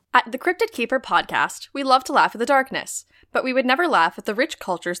At the Cryptid Keeper podcast, we love to laugh at the darkness, but we would never laugh at the rich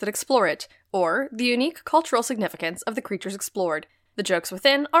cultures that explore it, or the unique cultural significance of the creatures explored. The jokes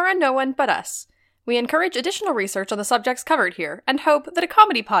within are on no one but us. We encourage additional research on the subjects covered here, and hope that a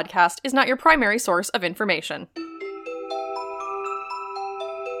comedy podcast is not your primary source of information.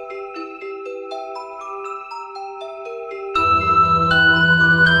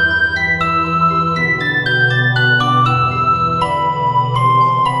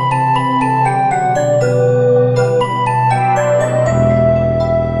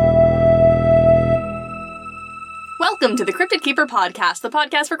 Welcome to the Cryptid Keeper podcast, the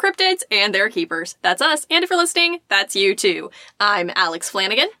podcast for cryptids and their keepers. That's us, and if you're listening, that's you too. I'm Alex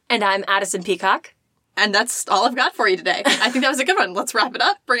Flanagan. And I'm Addison Peacock. And that's all I've got for you today. I think that was a good one. Let's wrap it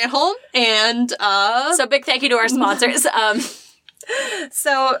up, bring it home, and So big thank you to our sponsors.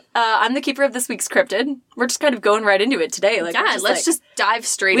 I'm the keeper of this week's cryptid. We're just kind of going right into it today. Let's just dive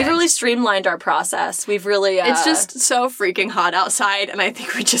straight in. We've really streamlined our process. We've really, It's just so freaking hot outside, and I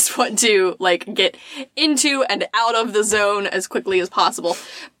think we just want to, get into and out of the zone as quickly as possible.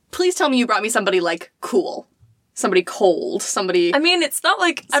 Please tell me you brought me somebody, cool. Somebody cold. Somebody... I mean, it's not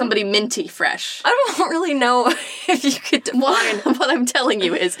like... Somebody minty fresh. I don't really know if you could define... What I'm telling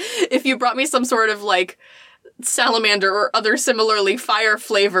you is, if you brought me some sort of, salamander or other similarly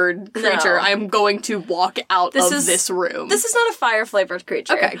fire-flavored creature, No. I'm going to walk out of this room. This is not a fire-flavored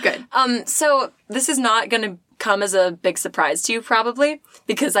creature. Okay, good. So this is not going to come as a big surprise to you, probably,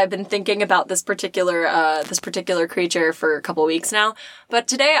 because I've been thinking about this particular creature for a couple weeks now. But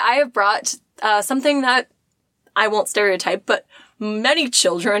today I have brought something that I won't stereotype, but many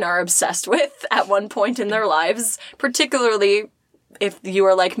children are obsessed with at one point in their lives, particularly if you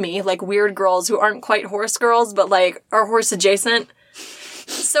are like me, weird girls who aren't quite horse girls, but are horse adjacent.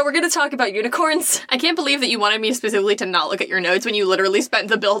 So we're going to talk about unicorns. I can't believe that you wanted me specifically to not look at your notes when you literally spent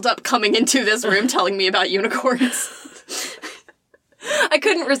the build-up coming into this room telling me about unicorns. I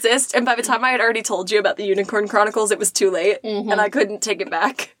couldn't resist, and by the time I had already told you about the Unicorn Chronicles, it was too late, and I couldn't take it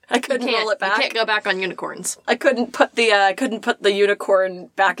back. I couldn't roll it back. You can't go back on unicorns. I couldn't put the unicorn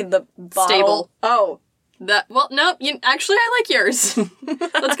back in the bottle. Stable. Oh. No, actually I like yours.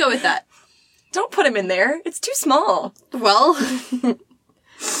 Let's go with that. Don't put him in there. It's too small. Well,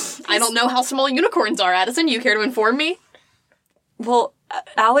 I don't know how small unicorns are, Addison. You care to inform me? Well,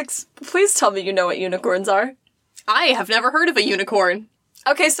 Alex, please tell me you know what unicorns are. I have never heard of a unicorn.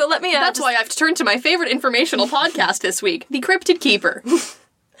 Okay, so let me... That's why I've turned to my favorite informational podcast this week, The Cryptid Keeper.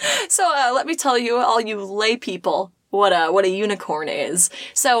 So let me tell you, all you lay people, what a unicorn is.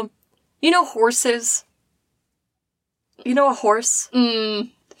 So, you know horses? You know a horse?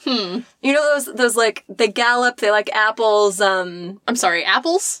 You know those they gallop, they like apples, I'm sorry,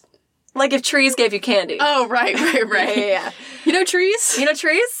 apples? Like if trees gave you candy. Oh, right. Yeah. You know trees?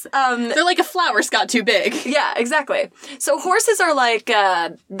 They're like a flower's got too big. Yeah, exactly. So horses are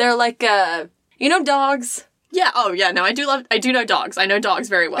you know dogs? Yeah, oh yeah, no, I do know dogs. I know dogs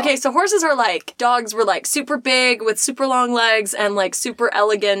very well. Okay, so horses are dogs were super big with super long legs and super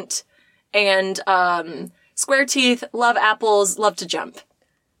elegant and, square teeth, love apples, love to jump.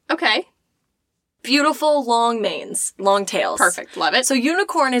 Okay. Beautiful long manes, long tails. Perfect, love it. So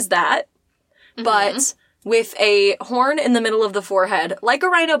unicorn is that, but with a horn in the middle of the forehead, like a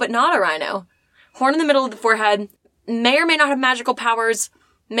rhino, but not a rhino. Horn in the middle of the forehead, may or may not have magical powers,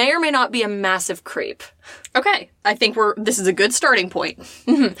 may or may not be a massive creep. Okay, I think this is a good starting point.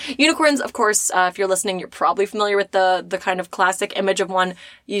 Unicorns, of course, if you're listening, you're probably familiar with the kind of classic image of one.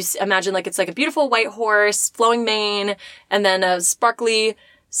 You imagine it's a beautiful white horse, flowing mane, and then a sparkly,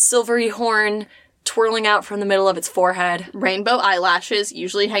 silvery horn twirling out from the middle of its forehead. Rainbow eyelashes,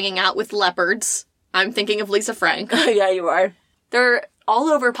 usually hanging out with leopards. I'm thinking of Lisa Frank. Yeah, you are. They're all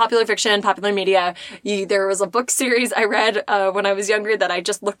over popular fiction, popular media. There was a book series I read when I was younger that I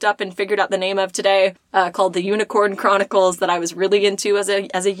just looked up and figured out the name of today, called The Unicorn Chronicles, that I was really into as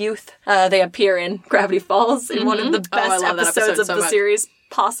a youth. They appear in Gravity Falls in one of the best episodes of the series,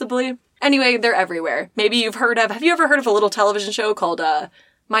 possibly. Anyway, they're everywhere. Maybe you've have you ever heard of a little television show called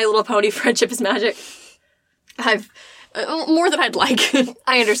My Little Pony: Friendship is Magic? I've... more than I'd like.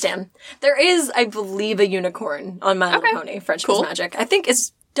 I understand. There is, I believe, a unicorn on My Little Pony, Friendship is Magic. I think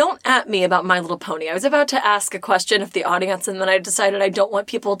don't at me about My Little Pony. I was about to ask a question of the audience, and then I decided I don't want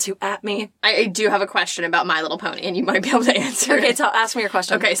people to at me. I do have a question about My Little Pony, and you might be able to answer it. Okay, so ask me your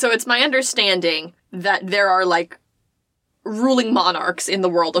question. Okay, so it's my understanding that there are, ruling monarchs in the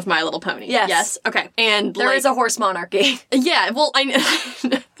world of My Little Pony. Yes. Yes? Okay. And There is a horse monarchy. Yeah, well,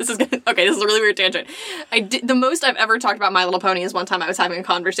 this is a really weird tangent. The most I've ever talked about My Little Pony is one time I was having a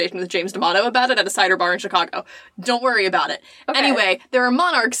conversation with James D'Amato about it at a cider bar in Chicago. Don't worry about it. Okay. Anyway, there are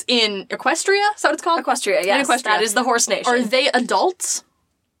monarchs in Equestria, is that what it's called? Equestria, yes. In Equestria. That is the horse nation. Are they adults?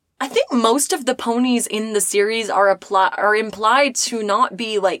 I think most of the ponies in the series are implied to not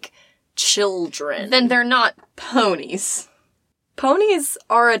be, like, children. Then they're not ponies. Ponies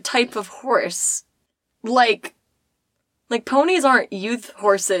are a type of horse. Like, ponies aren't youth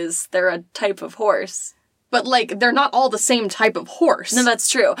horses, they're a type of horse. But, like, they're not all the same type of horse. No, that's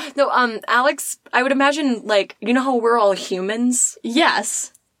true. No, Alex, I would imagine, like, you know how we're all humans?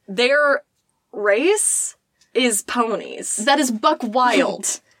 Yes. Their race is ponies. That is buck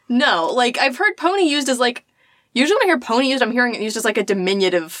wild. No, like, I've heard pony used as, like, usually when I hear pony used, I'm hearing it used as, like, a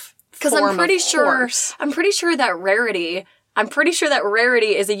diminutive Because form I'm pretty of sure horse. that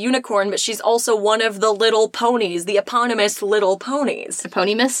Rarity is a unicorn, but she's also one of the little ponies, the eponymous little ponies. A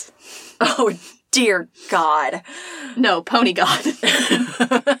pony miss? Oh, dear God. No, pony god.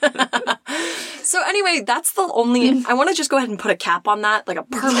 So anyway, that's the only... I want to just go ahead and put a cap on that, like a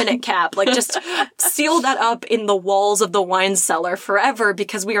permanent cap. Like, just seal that up in the walls of the wine cellar forever,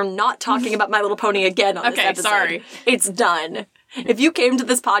 because we are not talking about My Little Pony again on this episode. Sorry. It's done. If you came to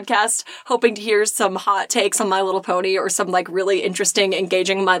this podcast hoping to hear some hot takes on My Little Pony or some, like, really interesting,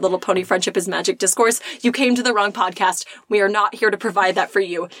 engaging My Little Pony Friendship is Magic discourse, you came to the wrong podcast. We are not here to provide that for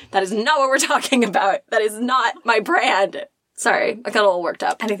you. That is not what we're talking about. That is not my brand. Sorry, I got a little worked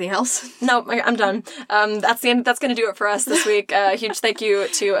up. Anything else? No, I'm done. That's the end. That's going to do it for us this week. Huge thank you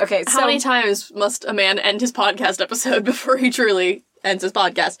to, okay, so. How many times must a man end his podcast episode before he truly ends his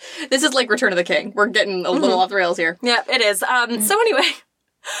podcast? This is like Return of the King. We're getting a little off the rails here. Yeah, it is. So anyway,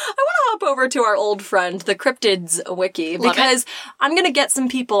 I want to hop over to our old friend, the Cryptids Wiki, because I'm going to get some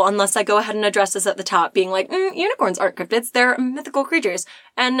people, unless I go ahead and address this at the top, being like, unicorns aren't cryptids, they're mythical creatures.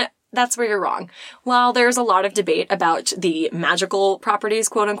 And that's where you're wrong. While there's a lot of debate about the magical properties,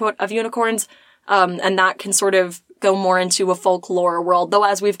 quote unquote, of unicorns, and that can sort of go more into a folklore world, though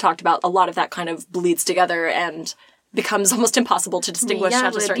as we've talked about, a lot of that kind of bleeds together and becomes almost impossible to distinguish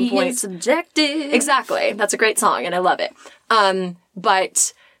at a certain point. Subjective. Exactly. That's a great song, and I love it.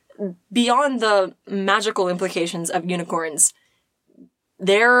 But beyond the magical implications of unicorns,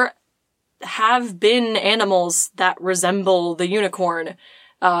 there have been animals that resemble the unicorn,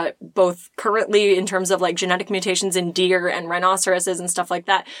 both currently in terms of, like, genetic mutations in deer and rhinoceroses and stuff like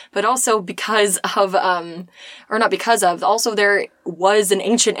that, but also because of, also there was an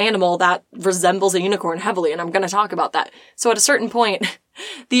ancient animal that resembles a unicorn heavily, and I'm gonna talk about that. So at a certain point,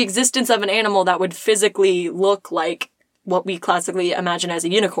 the existence of an animal that would physically look like what we classically imagine as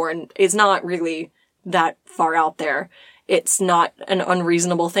a unicorn is not really that far out there. It's not an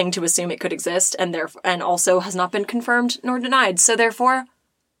unreasonable thing to assume it could exist, and also has not been confirmed nor denied. So therefore,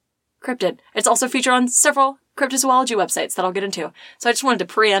 cryptid. It's also featured on several cryptozoology websites that I'll get into. So I just wanted to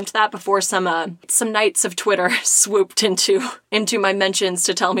preempt that before some knights of Twitter swooped into my mentions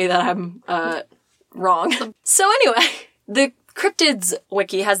to tell me that I'm wrong. So anyway, the Cryptids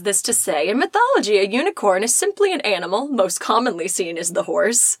Wiki has this to say: in mythology, a unicorn is simply an animal, most commonly seen as the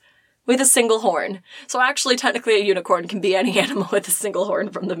horse, with a single horn. So actually, technically, a unicorn can be any animal with a single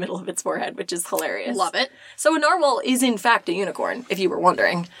horn from the middle of its forehead, which is hilarious. Love it. So a narwhal is in fact a unicorn, if you were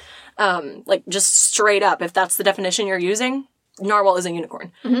wondering. Like, just straight up, if that's the definition you're using, narwhal is a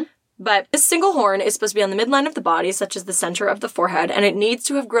unicorn. Mm-hmm. But this single horn is supposed to be on the midline of the body, such as the center of the forehead, and it needs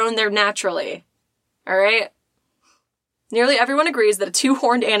to have grown there naturally. Alright? Nearly everyone agrees that a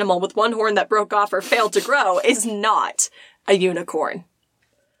two-horned animal with one horn that broke off or failed to grow is not a unicorn.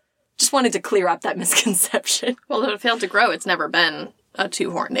 Just wanted to clear up that misconception. Well, if it failed to grow, it's never been a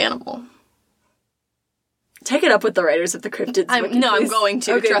two-horned animal. Take it up with the writers of the Cryptids Wiki, I'm going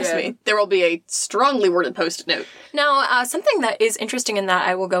to. Okay, trust me. There will be a strongly worded post-it note. Now, something that is interesting in that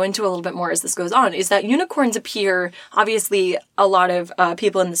I will go into a little bit more as this goes on is that unicorns appear, obviously, a lot of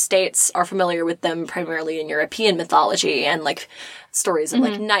people in the States are familiar with them primarily in European mythology and, like, stories of,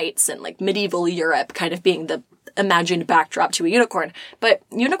 like, knights and, like, medieval Europe kind of being the imagined backdrop to a unicorn. But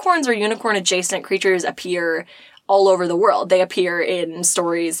unicorns or unicorn-adjacent creatures appear all over the world. They appear in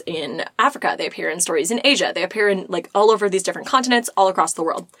stories in Africa. They appear in stories in Asia. They appear in, like, all over these different continents, all across the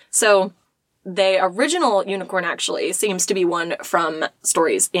world. So the original unicorn actually seems to be one from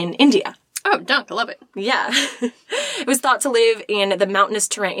stories in India. Oh, dunk. I love it. Yeah. It was thought to live in the mountainous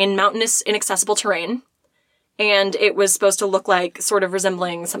terrain, inaccessible terrain. And it was supposed to look like, sort of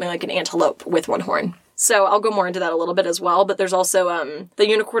resembling something like an antelope with one horn. So I'll go more into that a little bit as well, but there's also, the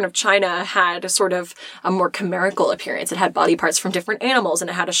unicorn of China had sort of a more chimerical appearance. It had body parts from different animals, and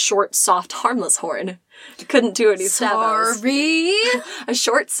it had a short, soft, harmless horn. It couldn't do any stabos. Sorry? A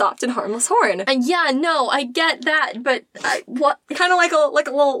short, soft, and harmless horn. Yeah, no, I get that, but what? Kind of like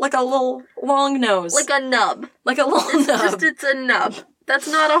a little long nose. Like a nub. Like a little nub. It's a nub. That's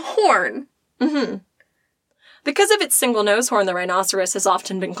not a horn. Mm-hmm. Because of its single nose horn, the rhinoceros has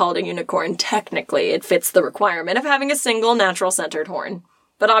often been called a unicorn. Technically, it fits the requirement of having a single, natural-centered horn.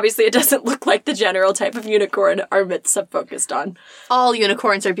 But obviously it doesn't look like the general type of unicorn our myths have focused on. All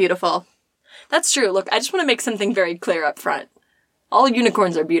unicorns are beautiful. That's true. Look, I just want to make something very clear up front. All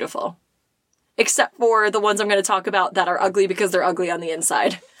unicorns are beautiful. Except for the ones I'm going to talk about that are ugly because they're ugly on the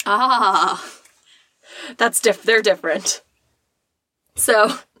inside. Ah. They're different.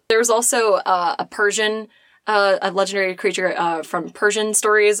 So, there's also a Persian... a legendary creature from Persian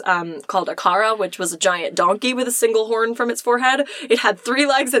stories called Akara, which was a giant donkey with a single horn from its forehead. It had 3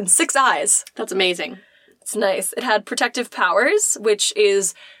 legs and 6 eyes. That's amazing. It's nice. It had protective powers, which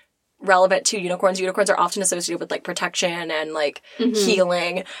is relevant to unicorns. Unicorns are often associated with, like, protection and, like,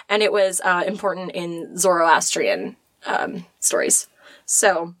 healing. And it was important in Zoroastrian stories.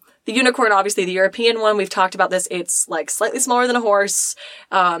 So... the unicorn, obviously, the European one, we've talked about this. It's, like, slightly smaller than a horse,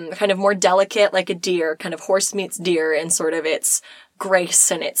 kind of more delicate, like a deer, kind of horse meets deer in sort of its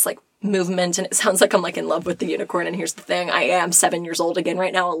grace and its, like, movement. And it sounds like I'm, like, in love with the unicorn. And here's the thing. I am 7 years old again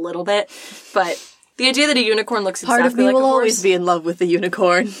right now, a little bit. But the idea that a unicorn looks exactly like a horse... Part of me will always be in love with the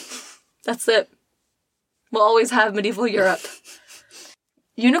unicorn. That's it. We'll always have medieval Europe.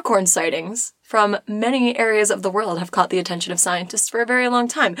 Unicorn sightings from many areas of the world have caught the attention of scientists for a very long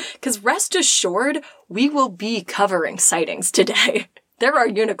time. Because rest assured, we will be covering sightings today. There are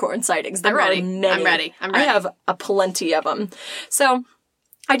unicorn sightings. There are many. I'm ready. I have a plenty of them. So,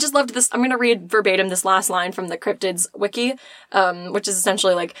 I just loved this. I'm going to read verbatim this last line from the Cryptids wiki, which is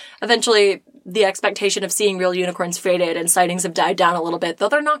essentially like, eventually the expectation of seeing real unicorns faded and sightings have died down a little bit, though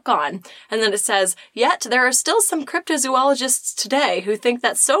they're not gone. And then it says, yet there are still some cryptozoologists today who think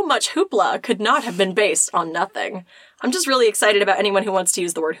that so much hoopla could not have been based on nothing. I'm just really excited about anyone who wants to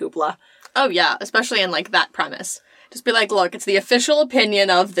use the word hoopla. Oh yeah, especially in, like, that premise. Just be like, look, it's the official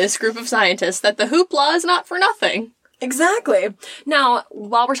opinion of this group of scientists that the hoopla is not for nothing. Exactly. Now,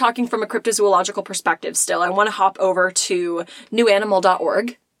 while we're talking from a cryptozoological perspective still, I want to hop over to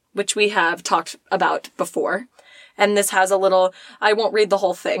newanimal.org, which we have talked about before. And this has a little, I won't read the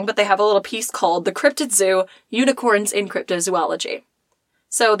whole thing, but they have a little piece called The Cryptid Zoo, Unicorns in Cryptozoology.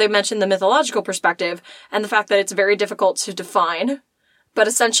 So they mentioned the mythological perspective and the fact that it's very difficult to define, but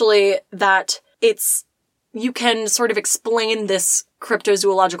essentially that you can sort of explain this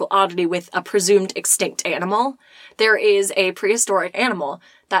cryptozoological oddity with a presumed extinct animal. There is a prehistoric animal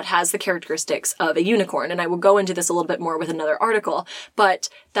that has the characteristics of a unicorn, and I will go into this a little bit more with another article, but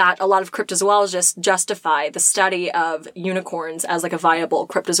that a lot of cryptozoologists justify the study of unicorns as like a viable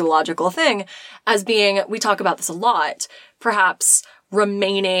cryptozoological thing as being, we talk about this a lot, perhaps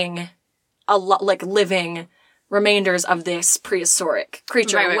remaining a lot like living remainders of this prehistoric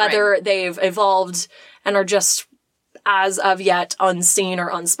creature, whether they've evolved and are just as of yet unseen or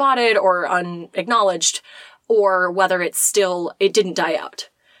unspotted or unacknowledged, or whether it didn't die out.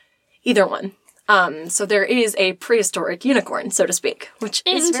 Either one. So there is a prehistoric unicorn, so to speak, which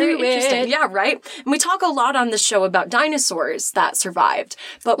is very interesting. Yeah, right? And we talk a lot on this show about dinosaurs that survived.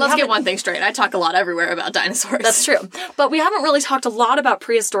 But let's get one thing straight. I talk a lot everywhere about dinosaurs. That's true. But we haven't really talked a lot about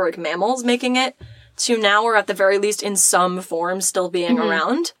prehistoric mammals making it to now, or at the very least in some form still being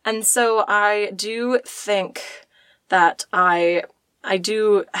around. And so I do think that I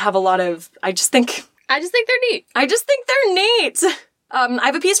do have a lot of, I just think they're neat. I just think they're neat. I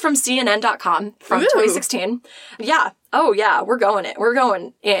have a piece from CNN.com from 2016. Yeah. Oh yeah, we're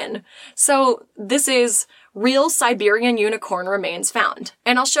going in. So this is real Siberian unicorn remains found.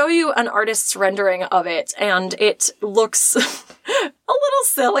 And I'll show you an artist's rendering of it, and it looks a little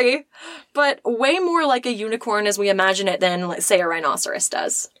silly, but way more like a unicorn as we imagine it than, let's say, a rhinoceros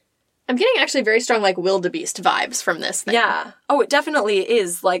does. I'm getting actually very strong, like, wildebeest vibes from this thing. Yeah. Oh, it definitely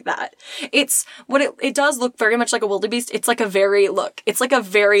is like that. It does look very much like a wildebeest. It's like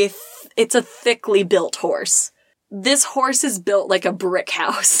it's a thickly built horse. This horse is built like a brick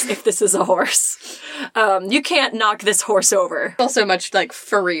house, if this is a horse. You can't knock this horse over. Also much, like,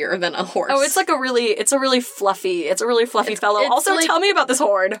 furrier than a horse. Oh, it's a really fluffy fellow. Also, like, tell me about this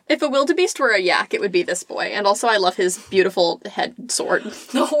horn. If a wildebeest were a yak, it would be this boy. And also, I love his beautiful head sword.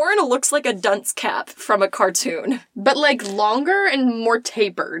 The horn looks like a dunce cap from a cartoon. But, like, longer and more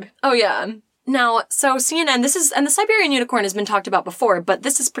tapered. Oh, yeah. Now, so CNN, and the Siberian unicorn has been talked about before, but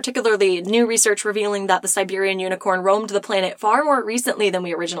this is particularly new research revealing that the Siberian unicorn roamed the planet far more recently than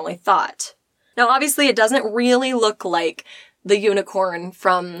we originally thought. Now, obviously, it doesn't really look like the unicorn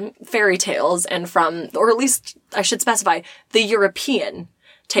from fairy tales and from, or at least I should specify, the European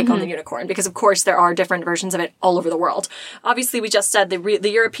take on the unicorn, because of course there are different versions of it all over the world. Obviously, we just said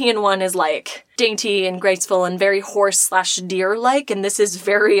the European one is like dainty and graceful and very horse/deer-like, and this is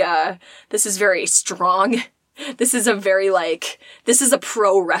very strong. This is a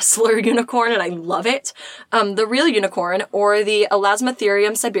pro wrestler unicorn, and I love it. The real unicorn, or the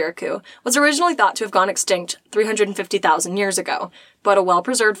Elasmotherium sibiricus, was originally thought to have gone extinct 350,000 years ago, but a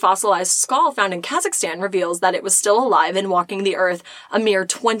well-preserved fossilized skull found in Kazakhstan reveals that it was still alive and walking the earth a mere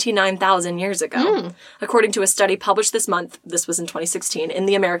 29,000 years ago. According to a study published this month, this was in 2016, in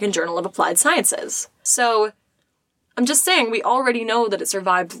the American Journal of Applied Sciences. So, I'm just saying, we already know that it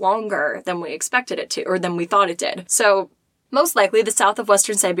survived longer than we expected it to, or than we thought it did. So, most likely, the south of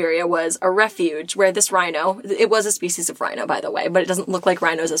Western Siberia was a refuge where this rhino, it was a species of rhino, by the way, but it doesn't look like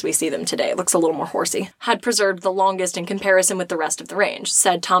rhinos as we see them today. It looks a little more horsey. Had preserved the longest in comparison with the rest of the range,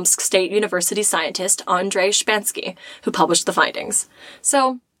 said Tomsk State University scientist Andrei Shpansky, who published the findings.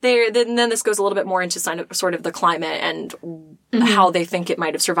 So, then this goes a little bit more into sort of the climate and how they think it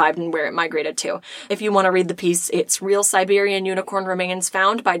might have survived and where it migrated to. If you want to read the piece, it's Real Siberian Unicorn Remains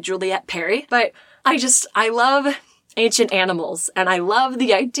Found by Juliette Perry. But I love ancient animals, and I love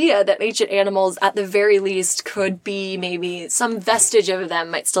the idea that ancient animals, at the very least, could be maybe some vestige of them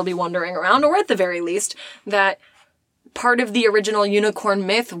might still be wandering around, or at the very least, that part of the original unicorn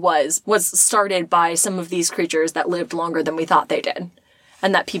myth was started by some of these creatures that lived longer than we thought they did,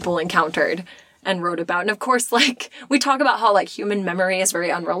 and that people encountered and wrote about. And of course, like, we talk about how, like, human memory is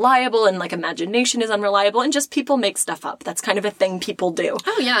very unreliable and, like, imagination is unreliable, and just people make stuff up. That's kind of a thing people do.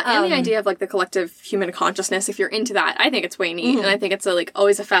 Oh, yeah. And the idea of, like, the collective human consciousness, if you're into that, I think it's way neat. And I think it's,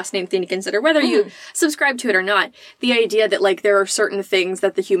 always a fascinating thing to consider, whether you subscribe to it or not. The idea that, like, there are certain things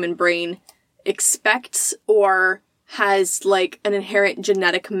that the human brain expects or has, like, an inherent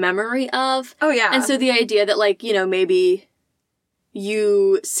genetic memory of. Oh, yeah. And so the idea that, like, you know, maybe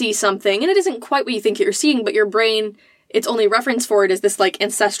you see something, and it isn't quite what you think you're seeing, but your brain, its only reference for it is this, like,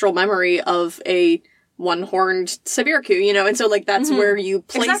 ancestral memory of a one-horned sibiricus, you know? And so, like, that's where you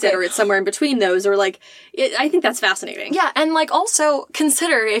place it, or it's somewhere in between those, or, like, I think that's fascinating. Yeah, and, like, also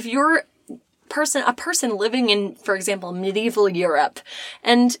consider if you're a person living in, for example, medieval Europe,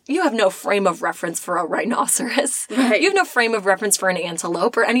 and you have no frame of reference for a rhinoceros. Right. You have no frame of reference for an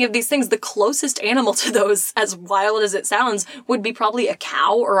antelope or any of these things. The closest animal to those, as wild as it sounds, would be probably a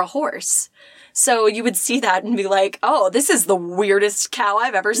cow or a horse. So you would see that and be like, oh, this is the weirdest cow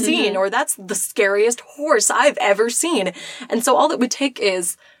I've ever seen, or that's the scariest horse I've ever seen. And so all it would take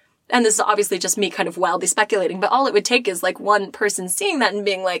is, and this is obviously just me kind of wildly speculating, but all it would take is, like, one person seeing that and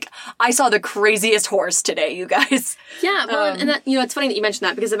being like, I saw the craziest horse today, you guys. Yeah, well, and that, you know, it's funny that you mentioned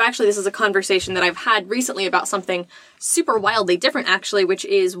that, because this is a conversation that I've had recently about something super wildly different, actually, which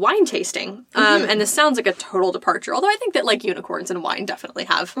is wine tasting. And this sounds like a total departure, although I think that, like, unicorns and wine definitely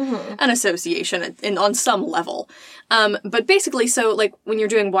have an association on some level. But basically, so, like, when you're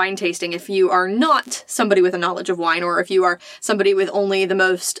doing wine tasting, if you are not somebody with a knowledge of wine, or if you are somebody with only the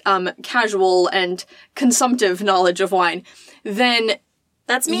most casual and consumptive knowledge of wine, then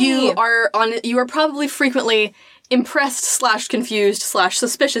that's me. You are probably frequently impressed / confused /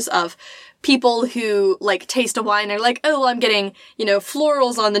 suspicious of people who, like, taste a wine. They're like, oh, I'm getting, you know,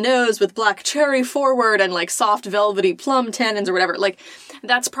 florals on the nose with black cherry forward and, like, soft velvety plum tannins or whatever. Like,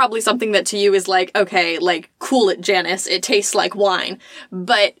 that's probably something that to you is like, okay, like, cool it, Janice. It tastes like wine.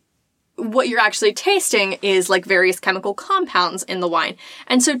 But what you're actually tasting is, like, various chemical compounds in the wine.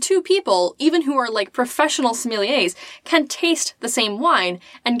 And so two people, even who are, like, professional sommeliers, can taste the same wine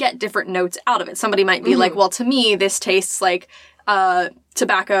and get different notes out of it. Somebody might be like, well, to me, this tastes like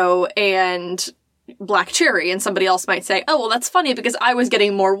tobacco and black cherry, and somebody else might say, oh, well, that's funny because I was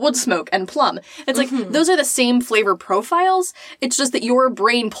getting more wood smoke and plum. It's like, those are the same flavor profiles. It's just that your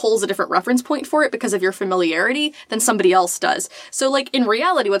brain pulls a different reference point for it because of your familiarity than somebody else does. So, like, in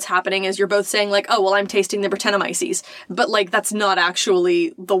reality, what's happening is you're both saying, like, oh, well, I'm tasting the Brettanomyces, but, like, that's not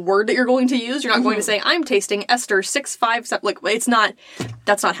actually the word that you're going to use. You're not going to say, I'm tasting Ester 657. Like, it's not,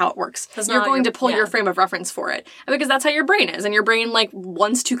 that's not how it works. You're going to pull your frame of reference for it. Because that's how your brain is. And your brain, like,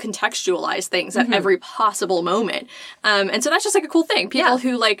 wants to contextualize things at every possible moment. And so that's just, like, a cool thing. People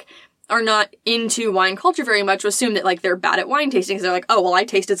who, like, are not into wine culture very much assume that, like, they're bad at wine tasting because they're like, oh, well, I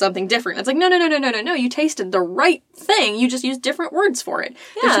tasted something different. It's like, no, you tasted the right thing. You just used different words for it.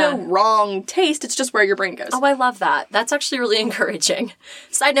 Yeah. There's no wrong taste. It's just where your brain goes. Oh, I love that. That's actually really encouraging.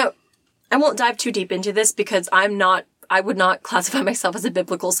 Side note, I won't dive too deep into this because I would not classify myself as a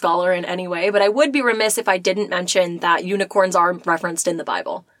biblical scholar in any way, but I would be remiss if I didn't mention that unicorns are referenced in the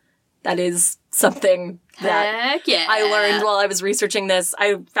Bible. That is something that I learned while I was researching this.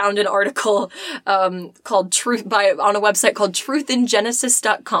 I found an article called on a website called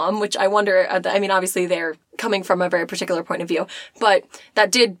truthingenesis.com, which I wonder, obviously they're coming from a very particular point of view, but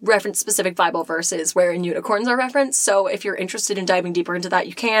that did reference specific Bible verses wherein unicorns are referenced. So if you're interested in diving deeper into that,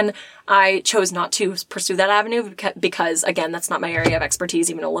 you can. I chose not to pursue that avenue because, again, that's not my area of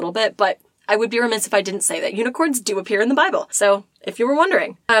expertise even a little bit, but I would be remiss if I didn't say that unicorns do appear in the Bible. So if you were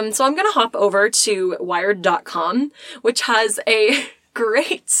wondering. So I'm going to hop over to wired.com, which has a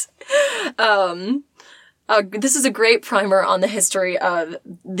great, this is a great primer on the history of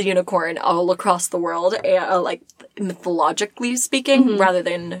the unicorn all across the world, like mythologically speaking, rather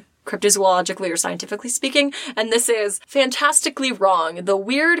than cryptozoologically or scientifically speaking. And this is Fantastically Wrong, the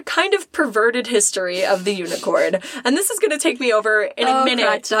weird, kind of perverted history of the unicorn. And this is going to take me over in a minute.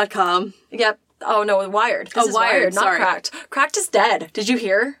 Cracked.com. Yep. Oh, no, Wired. This is Wired, not sorry. Cracked. Cracked is dead. Did you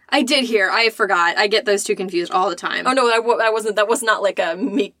hear? I did hear. I forgot. I get those two confused all the time. Oh, no, that was not like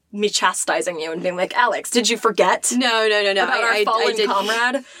me chastising you and being like, Alex, did you forget? No. About our fallen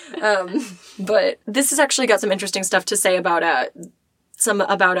comrade? But this has actually got some interesting stuff to say about, I don't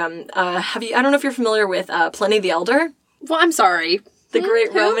know if you're familiar with, Pliny the Elder? Well, I'm sorry. The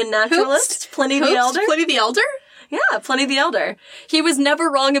great Roman naturalist? Pliny the Elder? Pliny the Elder? Yeah, Pliny the Elder. He was never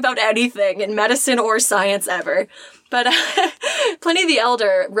wrong about anything in medicine or science ever. But Pliny the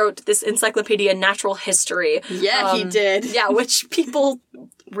Elder wrote this encyclopedia, Natural History. Yeah, he did. Yeah, which people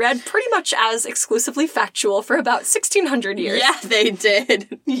read pretty much as exclusively factual for about 1600 years. Yeah, they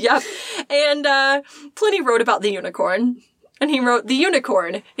did. Yep. And Pliny wrote about the unicorn. And he wrote, "The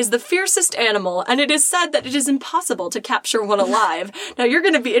unicorn is the fiercest animal, and it is said that it is impossible to capture one alive." Now, you're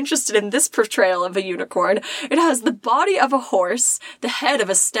going to be interested in this portrayal of a unicorn. It has the body of a horse, the head of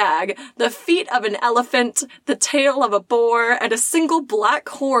a stag, the feet of an elephant, the tail of a boar, and a single black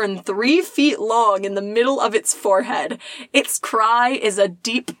horn 3 feet long in the middle of its forehead. Its cry is a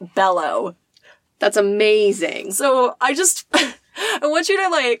deep bellow. That's amazing. So, I want you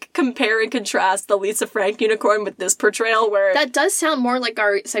to, compare and contrast the Lisa Frank unicorn with this portrayal where... That does sound more like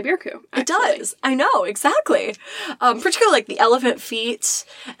our Sibirku, actually. It does. I know, exactly. Particularly, the elephant feet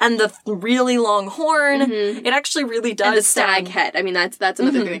and the really long horn. Mm-hmm. It actually really does And the stag head. I mean, that's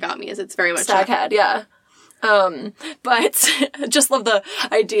another thing that got me, is it's very much... Stag head, yeah. But I just love the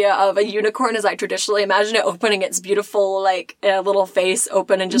idea of a unicorn as I traditionally imagine it, opening its beautiful, little face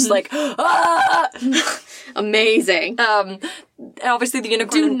open and just ah! Amazing. Obviously the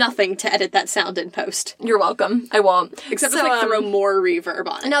unicorn... Do nothing to edit that sound in post. You're welcome. I won't. Except throw more reverb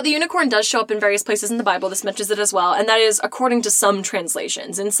on it. Now, the unicorn does show up in various places in the Bible. This mentions it as well. And that is according to some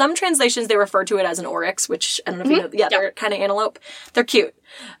translations. In some translations, they refer to it as an oryx, which, I don't know if you know... Yeah, they're kind of antelope. They're cute.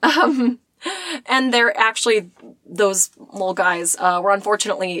 And they're actually, those little guys were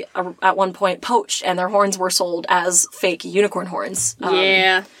unfortunately at one point poached, and their horns were sold as fake unicorn horns.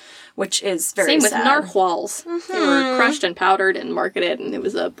 Yeah. Which is very sad. Same with narwhals. Mm-hmm. They were crushed and powdered and marketed, and it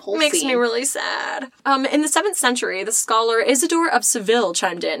was a whole Makes me really sad. In the 7th century, the scholar Isidore of Seville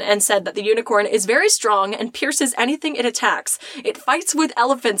chimed in and said that the unicorn is very strong and pierces anything it attacks. It fights with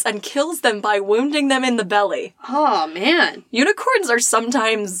elephants and kills them by wounding them in the belly. Oh, man. Unicorns are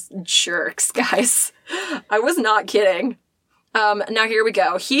sometimes jerks, guys. I was not kidding. Now here we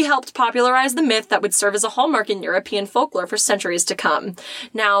go. He helped popularize the myth that would serve as a hallmark in European folklore for centuries to come.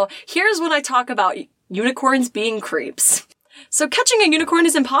 Now, here's when I talk about unicorns being creeps. So catching a unicorn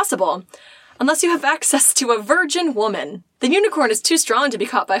is impossible, unless you have access to a virgin woman. The unicorn is too strong to be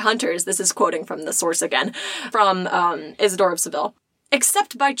caught by hunters. This is quoting from the source again, from Isidore of Seville.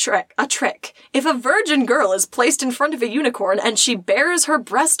 Except by a trick. If a virgin girl is placed in front of a unicorn and she bares her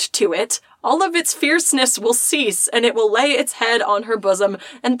breast to it, all of its fierceness will cease, and it will lay its head on her bosom,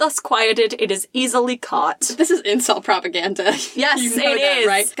 and thus quieted, it is easily caught. This is insult propaganda. Yes, it is.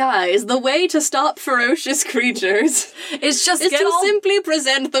 Right? Guys, the way to stop ferocious creatures is to simply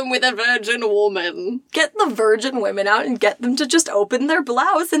present them with a virgin woman. Get the virgin women out and get them to just open their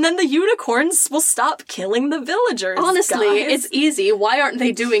blouse, and then the unicorns will stop killing the villagers. Honestly, guys. It's easy. Why aren't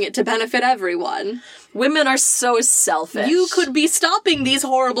they doing it to benefit everyone? Women are so selfish. You could be stopping these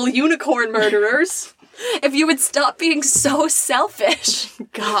horrible unicorn murderers. If you would stop being so selfish.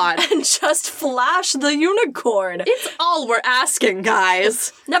 God. And just flash the unicorn. It's all we're asking,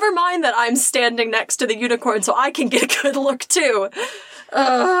 guys. Never mind that I'm standing next to the unicorn so I can get a good look too.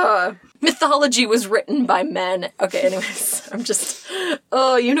 Mythology was written by men. Okay, anyways,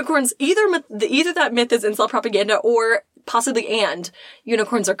 unicorns, either that myth is insult propaganda or possibly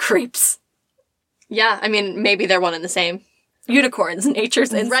unicorns are creeps. Yeah, I mean, maybe they're one and the same. Unicorns,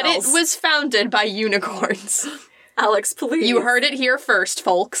 nature's incels. Reddit was founded by unicorns. Alex, please. You heard it here first,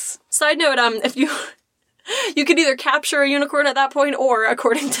 folks. Side note, if you could either capture a unicorn at that point, or,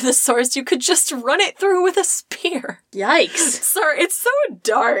 according to the source, you could just run it through with a spear. Yikes. Sorry, it's so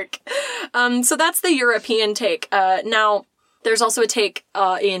dark. So that's the European take. Now, there's also a take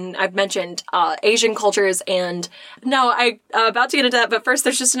I've mentioned Asian cultures, and now I'm about to get into that, but first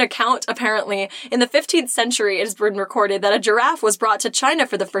there's just an account, apparently. In the 15th century, it has been recorded that a giraffe was brought to China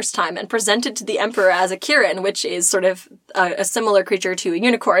for the first time and presented to the emperor as a kirin, which is sort of a similar creature to a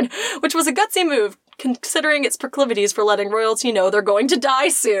unicorn, which was a gutsy move, considering its proclivities for letting royalty know they're going to die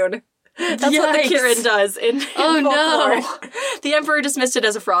soon. That's Yikes. what the kirin does in folklore. No. The emperor dismissed it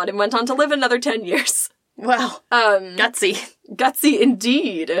as a fraud and went on to live another 10 years. Wow. Gutsy. Gutsy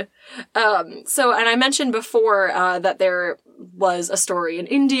indeed. And I mentioned before that there was a story in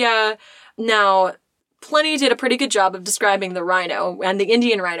India. Now, Pliny did a pretty good job of describing the rhino, and the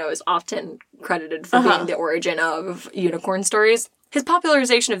Indian rhino is often credited for being the origin of unicorn stories. His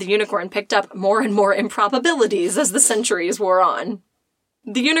popularization of the unicorn picked up more and more improbabilities as the centuries wore on.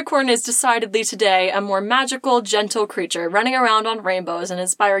 The unicorn is decidedly today a more magical, gentle creature, running around on rainbows and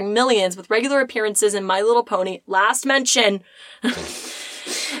inspiring millions with regular appearances in My Little Pony, last mention.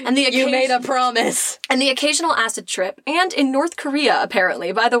 And You made a promise. And the occasional acid trip, and in North Korea,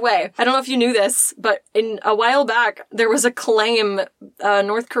 apparently. By the way, I don't know if you knew this, but a while back, there was a claim,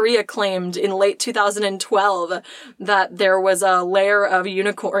 North Korea claimed in late 2012 that there was a lair of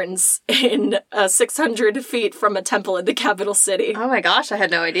unicorns in 600 feet from a temple in the capital city. Oh my gosh, I had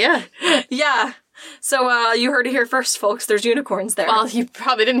no idea. Yeah. So, you heard it here first, folks. There's unicorns there. Well, you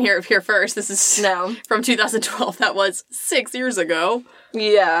probably didn't hear it here first. This is from 2012. That was 6 years ago.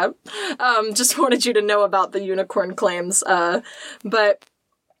 Yeah. Just wanted you to know about the unicorn claims. But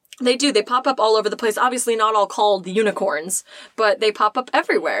they pop up all over the place. Obviously not all called unicorns, but they pop up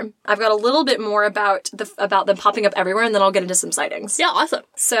everywhere. I've got a little bit more about them popping up everywhere, and then I'll get into some sightings. Yeah, awesome.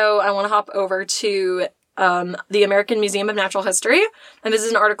 So I want to hop over to the American Museum of Natural History, and this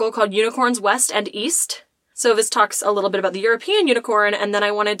is an article called Unicorns West and East. So this talks a little bit about the European unicorn, and then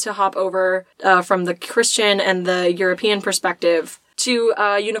I wanted to hop over from the Christian and the European perspective to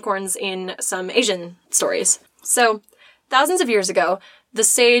unicorns in some Asian stories. So, thousands of years ago, the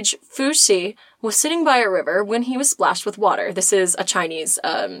sage Fu Xi was sitting by a river when he was splashed with water. This is a Chinese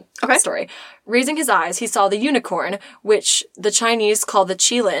story. Raising his eyes, he saw the unicorn, which the Chinese call the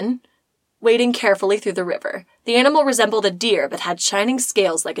qilin, wading carefully through the river. The animal resembled a deer, but had shining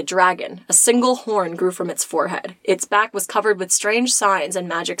scales like a dragon. A single horn grew from its forehead. Its back was covered with strange signs and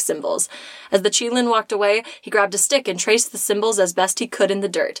magic symbols. As the qilin walked away, he grabbed a stick and traced the symbols as best he could in the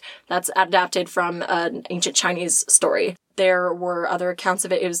dirt. That's adapted from an ancient Chinese story. There were other accounts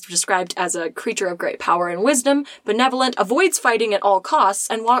of it. It was described as a creature of great power and wisdom, benevolent, avoids fighting at all costs,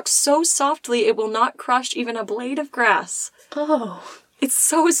 and walks so softly it will not crush even a blade of grass. Oh. It's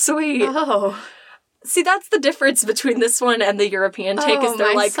so sweet. Oh. See, that's the difference between this one and the European take. Is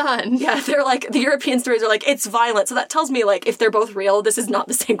they're like, son. Yeah, they're like, the European stories are like, it's violent. So that tells me, like, if they're both real, this is not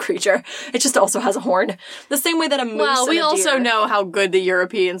the same creature. It just also has a horn. The same way that a moose Well, we and a also deer. know how good the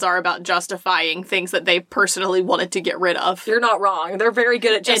Europeans are about justifying things that they personally wanted to get rid of. You're not wrong. They're very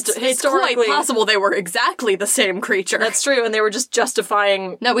good at just It's historically. quite possible they were exactly the same creature. That's true, and they were just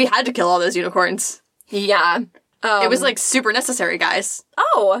justifying. No, we had to kill all those unicorns. Yeah. It was, like, super necessary, guys.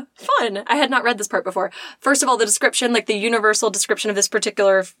 Oh, fun. I had not read this part before. First of all, the description, like the universal description of this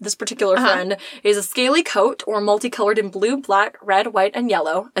particular friend is a scaly coat or multicolored in blue, black, red, white, and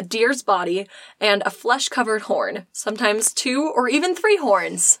yellow, a deer's body, and a flesh-covered horn. Sometimes 2 or even 3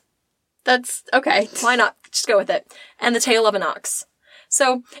 horns. That's okay. Why not? Just go with it. And the tail of an ox.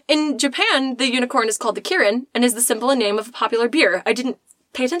 So, in Japan, the unicorn is called the kirin and is the symbol and name of a popular beer. I didn't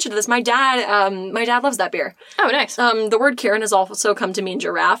pay attention to this. My dad loves that beer. Oh, nice. The word kirin has also come to mean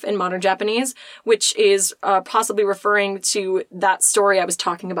giraffe in modern Japanese, which is possibly referring to that story I was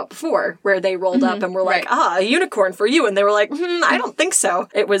talking about before, where they rolled up and were like, a unicorn for you. And they were like, I don't think so.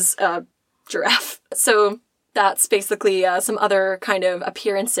 It was giraffe. So that's basically some other kind of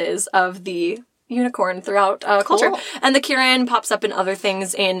appearances of the unicorn throughout culture. Cool. And the kirin pops up in other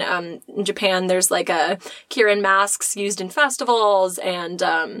things in Japan. There's like a kirin masks used in festivals and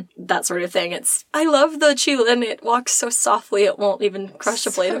that sort of thing. I love the qilin. It walks so softly it won't even crush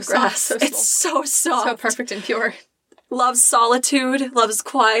a blade of grass. It's so soft. So perfect and pure. Loves solitude, loves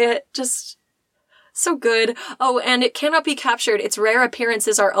quiet, just so good. Oh, and it cannot be captured. Its rare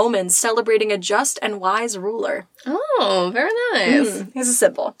appearances are omens, celebrating a just and wise ruler. Oh, very nice. He's a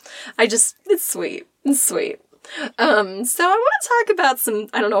symbol. It's sweet. It's sweet. So I want to talk about some,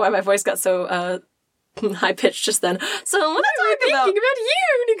 I don't know why my voice got so high pitched just then. So I want to talk about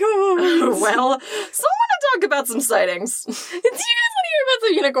unicorns. Well, so I want to talk about some sightings. Do you guys want to hear about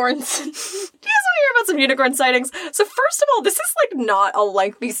some unicorns? Do you guys want to hear about some unicorn sightings? So first of all, this is like not a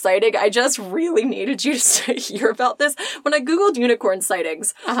lengthy sighting. I just really needed you to hear about this. When I googled unicorn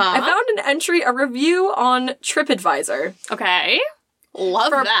sightings, I found an entry, a review on TripAdvisor. Okay.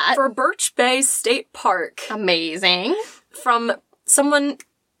 Love that. For Birch Bay State Park. Amazing. From someone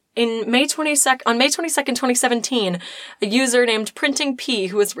on May 22nd, 2017, a user named Printing P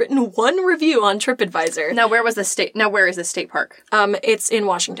who has written one review on TripAdvisor. Now, where is this state park? It's in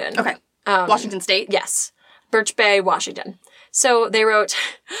Washington. Okay. Washington State? Yes. Birch Bay, Washington. So they wrote,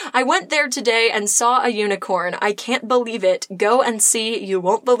 I went there today and saw a unicorn. I can't believe it. Go and see. You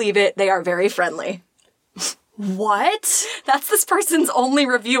won't believe it. They are very friendly. What? That's this person's only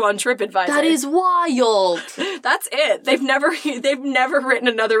review on TripAdvisor. That is wild. That's it. They've never written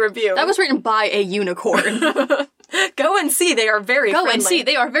another review. That was written by a unicorn. Go and see. They are very friendly. Go and see.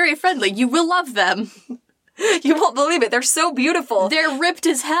 They are very friendly. You will love them. You won't believe it. They're so beautiful. They're ripped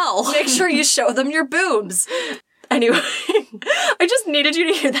as hell. Make sure you show them your boobs. Anyway, I just needed you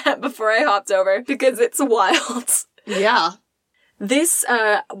to hear that before I hopped over because it's wild. Yeah. This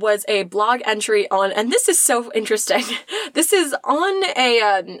was a blog entry on, and this is so interesting. This is on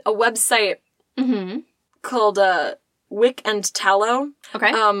a website called Wick and Tallow.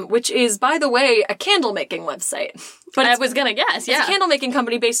 Okay. Which is, by the way, a candle making website. But I was gonna guess, yeah. It's a candle making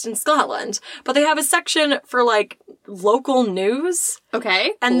company based in Scotland. But they have a section for like local news.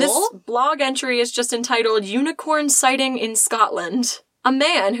 Okay. And cool. this blog entry is just entitled Unicorn Sighting in Scotland. A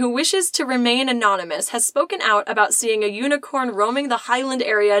man who wishes to remain anonymous has spoken out about seeing a unicorn roaming the Highland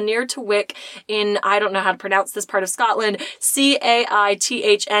area near to Wick in, I don't know how to pronounce this part of Scotland, Caithness,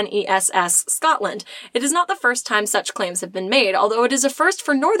 Scotland. It is not the first time such claims have been made, although it is a first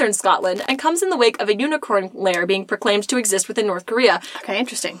for northern Scotland and comes in the wake of a unicorn lair being proclaimed to exist within North Korea. Okay,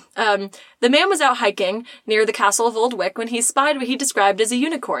 interesting. The man was out hiking near the castle of Old Wick when he spied what he described as a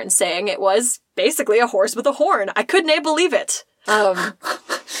unicorn, saying it was basically a horse with a horn. I couldn't believe it.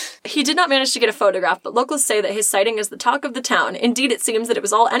 He did not manage to get a photograph, but locals say that his sighting is the talk of the town. Indeed, it seems that it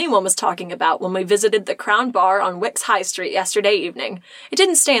was all anyone was talking about when we visited the Crown Bar on Wick's High Street yesterday evening. It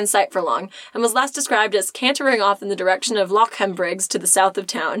didn't stay in sight for long, and was last described as cantering off in the direction of Lochembriggs to the south of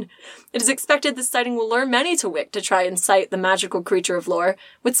town. It is expected this sighting will lure many to Wick to try and sight the magical creature of lore,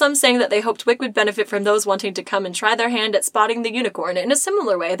 with some saying that they hoped Wick would benefit from those wanting to come and try their hand at spotting the unicorn in a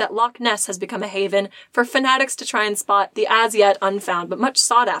similar way that Loch Ness has become a haven for fanatics to try and spot the as-yet unfound but much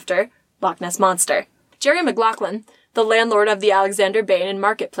sought-after Loch Ness Monster. Jerry McLaughlin, the landlord of the Alexander Bain and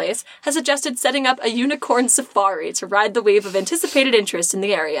Marketplace, has suggested setting up a unicorn safari to ride the wave of anticipated interest in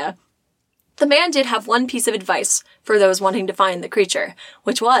the area. The man did have one piece of advice for those wanting to find the creature,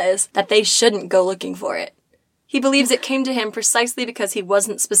 which was that they shouldn't go looking for it. He believes it came to him precisely because he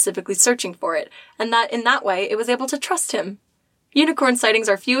wasn't specifically searching for it, and that in that way it was able to trust him. Unicorn sightings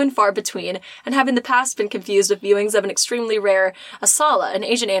are few and far between, and have in the past been confused with viewings of an extremely rare asala, an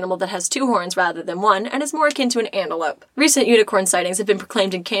Asian animal that has two horns rather than one, and is more akin to an antelope. Recent unicorn sightings have been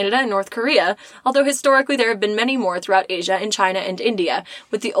proclaimed in Canada and North Korea, although historically there have been many more throughout Asia, in China, and India,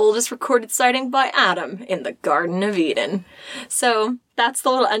 with the oldest recorded sighting by Adam in the Garden of Eden. So, that's the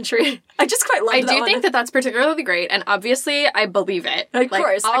little entry. I just quite love that I do one. think that that's particularly great, and obviously I believe it. Of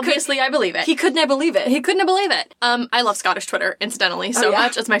course. Obviously I believe it. He couldn't believe it. He couldn't believe it. I love Scottish Twitter, incidentally, so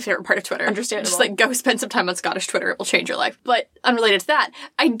much. It's my favorite part of Twitter. Understandable. Just, like, go spend some time on Scottish Twitter. It will change your life. But unrelated to that,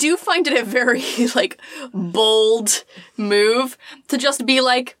 I do find it a very, like, bold move to just be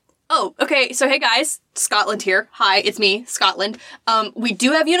like, oh, okay, so hey guys, Scotland here. Hi, it's me, Scotland. We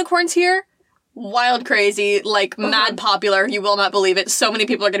do have unicorns here. Wild, crazy, like, mad popular. You will not believe it. So many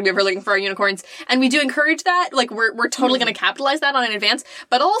people are going to be over looking for our unicorns. And we do encourage that. Like, we're totally going to capitalize that on in advance.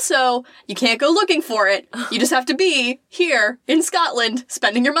 But also, you can't go looking for it. You just have to be here in Scotland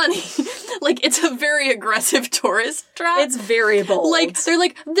spending your money. Like, it's a very aggressive tourist trap. It's very bold. Like, they're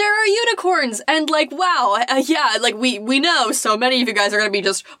like, there are unicorns. And like, wow, yeah, like, we know so many of you guys are going to be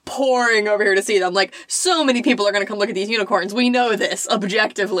just pouring over here to see them. Like, so many people are going to come look at these unicorns. We know this,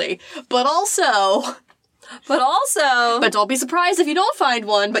 objectively. But don't be surprised if you don't find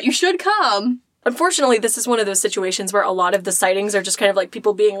one, but you should come. Unfortunately, this is one of those situations where a lot of the sightings are just kind of like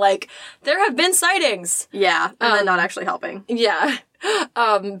people being like, there have been sightings. Yeah, and then not actually helping. Yeah.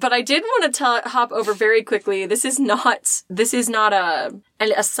 But I did want to hop over very quickly. This is not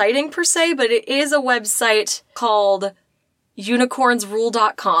a sighting per se, but it is a website called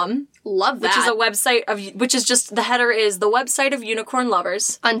unicornsrule.com. Love that. Which is a website which is just, the header is the website of unicorn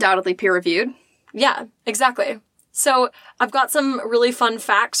lovers. Undoubtedly peer-reviewed. Yeah, exactly. So I've got some really fun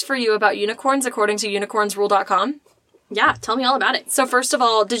facts for you about unicorns according to unicornsrule.com. Yeah, tell me all about it. So first of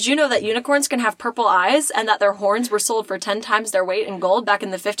all, did you know that unicorns can have purple eyes and that their horns were sold for 10 times their weight in gold back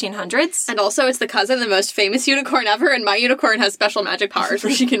in the 1500s? And also, it's the cousin, the most famous unicorn ever, and my unicorn has special magic powers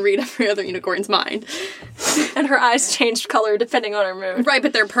where she can read every other unicorn's mind. And her eyes changed color depending on her mood. Right,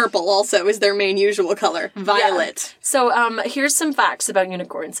 but they're purple also is their main usual color. Violet. Yeah. So here's some facts about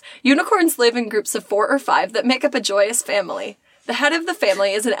unicorns. Unicorns live in groups of 4 or 5 that make up a joyous family. The head of the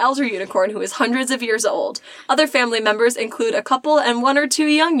family is an elder unicorn who is hundreds of years old. Other family members include a couple and 1 or 2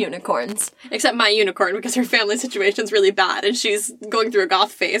 young unicorns. Except my unicorn, because her family situation's really bad, and she's going through a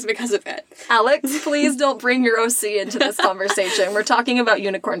goth phase because of it. Alex, please don't bring your OC into this conversation. We're talking about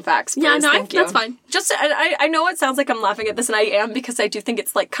unicorn facts. Please. Yeah, no, Thank you. that's fine. Just, I know it sounds like I'm laughing at this, and I am, because I do think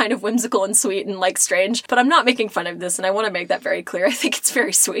it's, like, kind of whimsical and sweet and, like, strange, but I'm not making fun of this, and I want to make that very clear. I think it's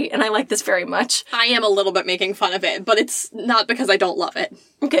very sweet, and I like this very much. I am a little bit making fun of it, but it's not because I don't love it.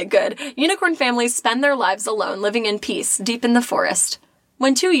 Okay, good. Unicorn families spend their lives alone, living in peace, deep in the forest.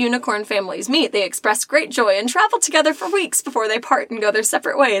 When 2 unicorn families meet, they express great joy and travel together for weeks before they part and go their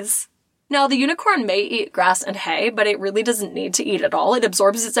separate ways. Now, the unicorn may eat grass and hay, but it really doesn't need to eat at all. It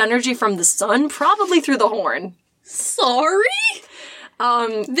absorbs its energy from the sun, probably through the horn. Sorry?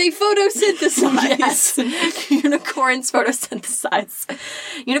 They photosynthesize. Yes. Unicorns photosynthesize.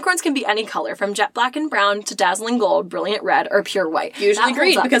 Unicorns can be any color, from jet black and brown to dazzling gold, brilliant red, or pure white. Usually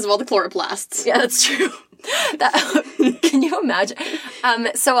green because of all the chloroplasts. Yeah, that's true. Can you imagine?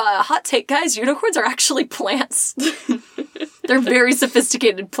 Hot take, guys, unicorns are actually plants. They're very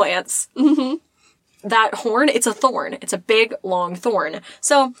sophisticated plants. Mm-hmm. That horn, it's a thorn. It's a big, long thorn.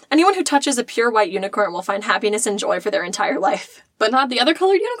 So anyone who touches a pure white unicorn will find happiness and joy for their entire life. But not the other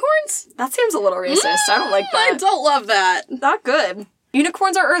colored unicorns? That seems a little racist. I don't like that. I don't love that. Not good.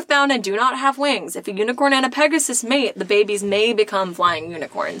 Unicorns are earthbound and do not have wings. If a unicorn and a Pegasus mate, the babies may become flying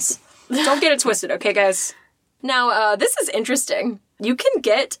unicorns. Don't get it twisted, okay, guys? Now, this is interesting. You can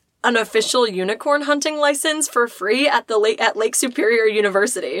get an official unicorn hunting license for free at Lake Superior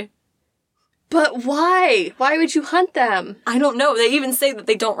University. But why? Why would you hunt them? I don't know. They even say that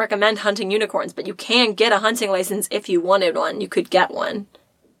they don't recommend hunting unicorns, but you can get a hunting license if you wanted one. You could get one.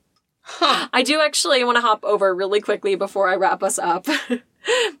 Huh. I do actually want to hop over really quickly before I wrap us up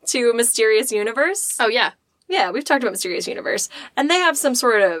to Mysterious Universe. Oh, yeah. Yeah, we've talked about Mysterious Universe. And they have some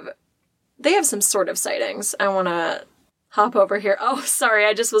sort of sightings. I want to hop over here. Oh, sorry,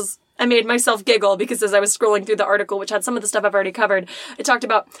 I made myself giggle because as I was scrolling through the article, which had some of the stuff I've already covered, it talked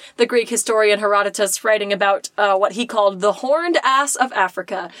about the Greek historian Herodotus writing about what he called the horned ass of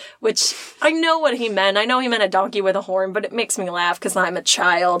Africa, which I know what he meant. I know he meant a donkey with a horn, but it makes me laugh because I'm a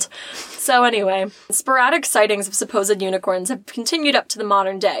child. So anyway, sporadic sightings of supposed unicorns have continued up to the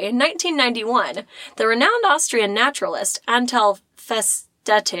modern day. In 1991, the renowned Austrian naturalist Antel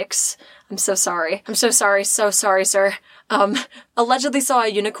Festetics, I'm so sorry, sir, allegedly saw a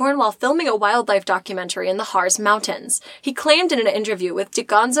unicorn while filming a wildlife documentary in the Harz Mountains. He claimed in an interview with Die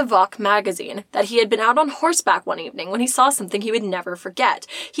Ganze Woche magazine that he had been out on horseback one evening when he saw something he would never forget.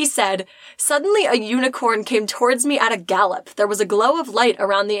 He said, "Suddenly a unicorn came towards me at a gallop. There was a glow of light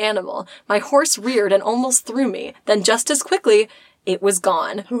around the animal. My horse reared and almost threw me. Then just as quickly, it was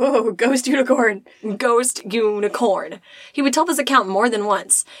gone." Whoa, ghost unicorn. Ghost unicorn. He would tell this account more than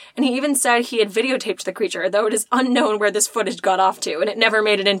once, and he even said he had videotaped the creature, though it is unknown where this footage got off to, and it never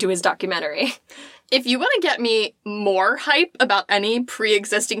made it into his documentary. If you want to get me more hype about any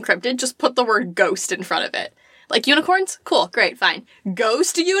pre-existing cryptid, just put the word ghost in front of it. Like unicorns? Cool, great, fine.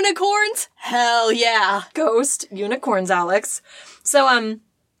 Ghost unicorns? Hell yeah. Ghost unicorns, Alex. So,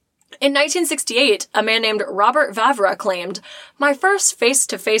 in 1968, a man named Robert Vavra claimed, "My first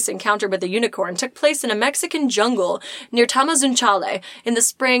face-to-face encounter with a unicorn took place in a Mexican jungle near Tamazunchale in the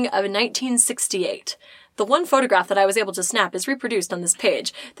spring of 1968. The one photograph that I was able to snap is reproduced on this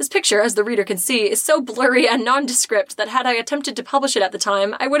page. This picture, as the reader can see, is so blurry and nondescript that had I attempted to publish it at the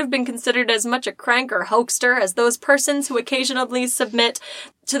time, I would have been considered as much a crank or hoaxer as those persons who occasionally submit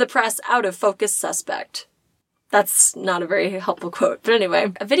to the press out-of-focus suspect." That's not a very helpful quote. But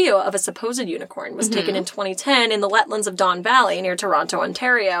anyway, a video of a supposed unicorn was taken in 2010 in the wetlands of Don Valley near Toronto,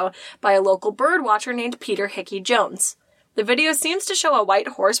 Ontario, by a local bird watcher named Peter Hickey Jones. The video seems to show a white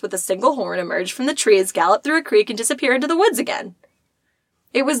horse with a single horn emerge from the trees, gallop through a creek, and disappear into the woods again.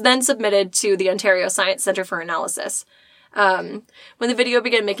 It was then submitted to the Ontario Science Centre for analysis. When the video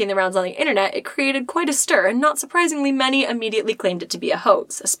began making the rounds on the internet, it created quite a stir, and not surprisingly, many immediately claimed it to be a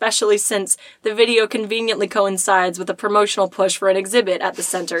hoax, especially since the video conveniently coincides with a promotional push for an exhibit at the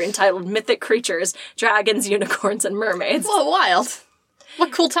center entitled Mythic Creatures, Dragons, Unicorns, and Mermaids. Well, wild.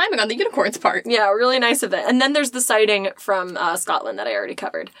 What cool timing on the unicorn's part. Yeah, really nice of it. And then there's the sighting from Scotland that I already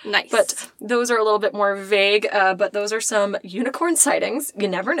covered. Nice. But those are a little bit more vague, but those are some unicorn sightings. You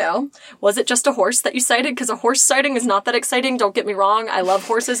never know. Was it just a horse that you sighted? Because a horse sighting is not that exciting, don't get me wrong. I love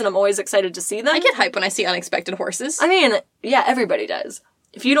horses and I'm always excited to see them. I get hype when I see unexpected horses. I mean, yeah, everybody does.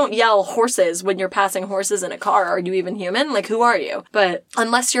 If you don't yell horses when you're passing horses in a car, are you even human? Like, who are you? But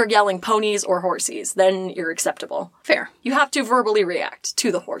unless you're yelling ponies or horsies, then you're acceptable. Fair. You have to verbally react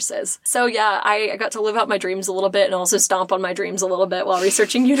to the horses. So yeah, I got to live out my dreams a little bit and also stomp on my dreams a little bit while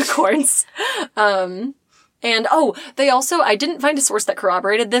researching unicorns. And they also, I didn't find a source that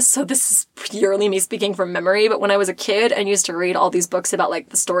corroborated this, so this is purely me speaking from memory, but when I was a kid and used to read all these books about, like,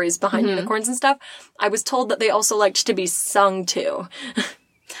 the stories behind unicorns and stuff, I was told that they also liked to be sung to.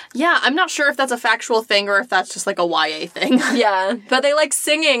 Yeah, I'm not sure if that's a factual thing or if that's just like a YA thing. Yeah, but they like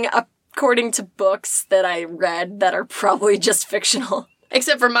singing according to books that I read that are probably just fictional.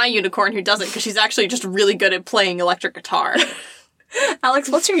 Except for my unicorn who doesn't, because she's actually just really good at playing electric guitar. Alex,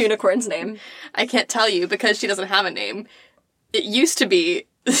 what's your unicorn's name? I can't tell you because she doesn't have a name. It used to be...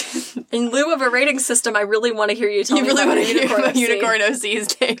 In lieu of a rating system, I really want to hear you tell me about Unicorn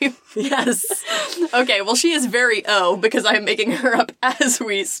OC's name. Yes. Okay, well, she is very O because I'm making her up as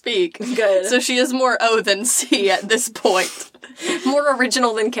we speak. Good. So she is more O than C at this point. More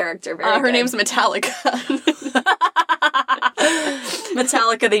original than character. Very her good. name's Metallica.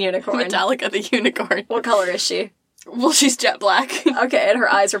 Metallica the unicorn. Metallica the unicorn. What color is she? Well, she's jet black. Okay, and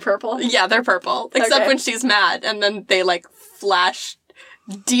her eyes are purple? Yeah, they're purple. Except Okay. when she's mad, and then they, like, flash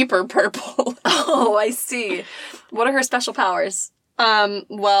deeper purple. Oh, I see. What are her special powers?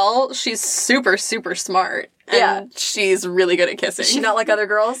 Well, she's super, super smart. And Yeah. she's really good at kissing. Is she not like other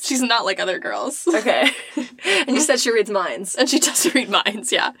girls? She's not like other girls. Okay. And you said she reads minds. And she does read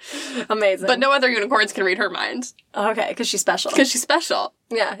minds, yeah. Amazing. But no other unicorns can read her mind. Okay, because she's special. Because she's special.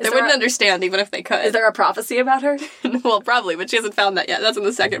 Yeah. They wouldn't understand even if they could. Is there a prophecy about her? Well, probably, but she hasn't found that yet. That's in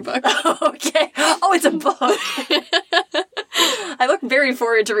the second book. Okay. Oh, it's a book. I look very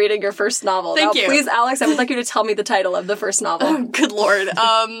forward to reading your first novel. Thank now, you. Please, Alex, I would like you to tell me the title of the first novel. Oh, good lord.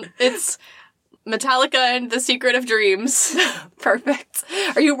 It's Metallica and the Secret of Dreams. Perfect.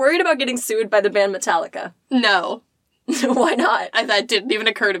 Are you worried about getting sued by the band Metallica? No. Why not? That didn't even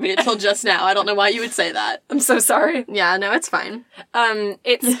occur to me until just now. I don't know why you would say that. I'm so sorry. Yeah, no, it's fine.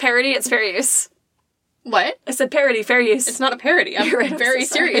 It's parody, it's fair use. What? I said parody, fair use. It's not a parody. I'm You're right, I'm very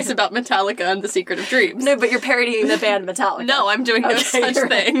so sorry. serious about Metallica and the Secret of Dreams. No, but you're parodying the band Metallica. No, I'm doing no Okay, such you're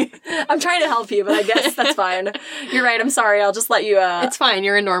right. thing. I'm trying to help you, but I guess that's fine. You're right, I'm sorry. I'll just let you, It's fine.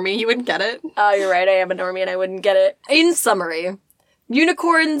 You're a normie. You wouldn't get it. you're right, I am a normie and I wouldn't get it. In summary,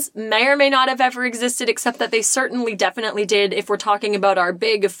 unicorns may or may not have ever existed, except that they certainly definitely did if we're talking about our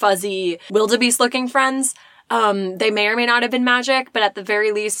big, fuzzy, wildebeest-looking friends. They may or may not have been magic, but at the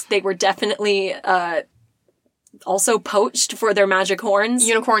very least, they were definitely, also poached for their magic horns.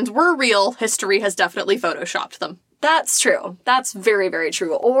 Unicorns were real. History has definitely photoshopped them. That's true. That's very, very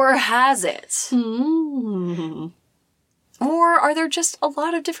true. Or has it? Or are there just a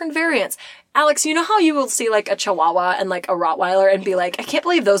lot of different variants? Alex, you know how you will see like a Chihuahua and like a Rottweiler and be like, I can't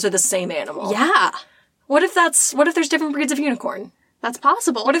believe those are the same animal. Yeah. What if there's different breeds of unicorn? That's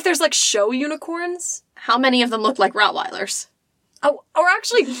possible. What if there's like show unicorns? How many of them look like Rottweilers? Oh, or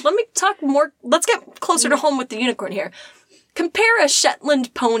actually, let's get closer to home with the unicorn here. Compare a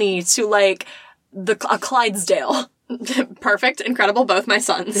Shetland pony to like a Clydesdale. Perfect. Incredible. Both my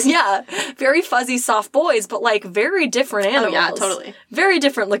sons. Yeah, very fuzzy, soft boys, but like very different animals. Oh yeah, totally. Very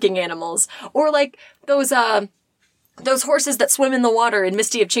different looking animals. Or like those horses that swim in the water in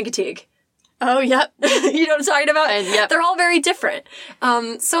Misty of Chincoteague. Oh, yep. You know what I'm talking about? Yep. They're all very different.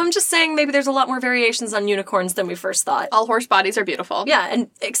 So I'm just saying maybe there's a lot more variations on unicorns than we first thought. All horse bodies are beautiful. Yeah,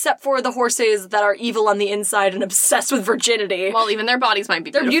 and except for the horses that are evil on the inside and obsessed with virginity. Well, even their bodies might be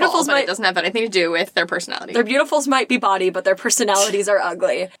beautiful, but it doesn't have anything to do with their personality. Their beautifuls might be body, but their personalities are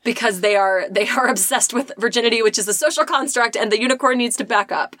ugly because they are obsessed with virginity, which is a social construct, and the unicorn needs to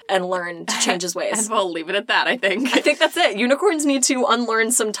back up and learn to change his ways. And we'll leave it at that, I think. I think that's it. Unicorns need to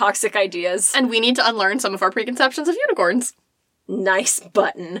unlearn some toxic ideas. And we need to unlearn some of our preconceptions of unicorns. Nice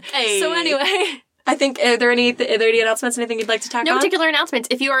button. Hey. So anyway, I think, are there any announcements, anything you'd like to tack on? No particular announcements.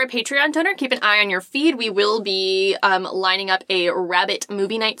 If you are a Patreon donor, keep an eye on your feed. We will be lining up a rabbit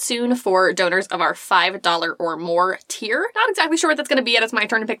movie night soon for donors of our $5 or more tier. Not exactly sure what that's going to be yet. It's my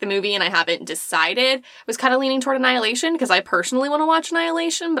turn to pick the movie, and I haven't decided. I was kind of leaning toward Annihilation, because I personally want to watch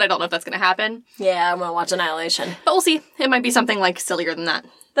Annihilation, but I don't know if that's going to happen. Yeah, I'm gonna watch Annihilation. But we'll see. It might be something, like, sillier than that.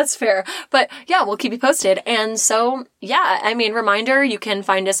 That's fair. But yeah, we'll keep you posted. And so, yeah, I mean, reminder, you can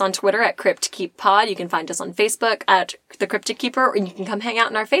find us on Twitter at CryptKeepPod. You can find us on Facebook at the Cryptic Keeper, or you can come hang out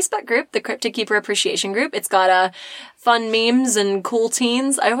in our Facebook group, the Cryptic Keeper Appreciation Group. It's got fun memes and cool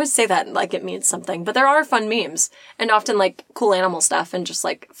teens. I always say that like it means something, but there are fun memes and often like cool animal stuff and just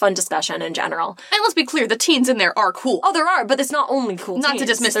like fun discussion in general. And let's be clear, the teens in there are cool. Oh, there are, but it's not only cool Not teens. to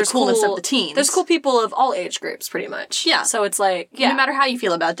dismiss the coolness of the teens. There's cool people of all age groups, pretty much. Yeah. So it's like, yeah. No matter how you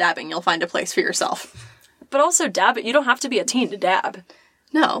feel about dabbing, you'll find a place for yourself. But also dab it. You don't have to be a teen to dab.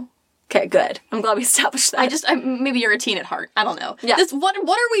 No. Okay, good. I'm glad we established that. Maybe you're a teen at heart. I don't know. Yeah. What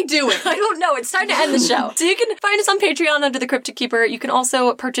are we doing? I don't know. It's time to end the show. So you can find us on Patreon under The Cryptid Keeper. You can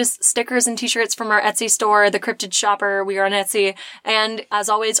also purchase stickers and t-shirts from our Etsy store, The Cryptid Shopper. We are on Etsy. And as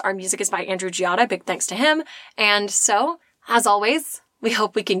always, our music is by Andrew Giotta. Big thanks to him. And so, as always, we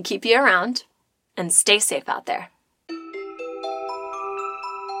hope we can keep you around and stay safe out there.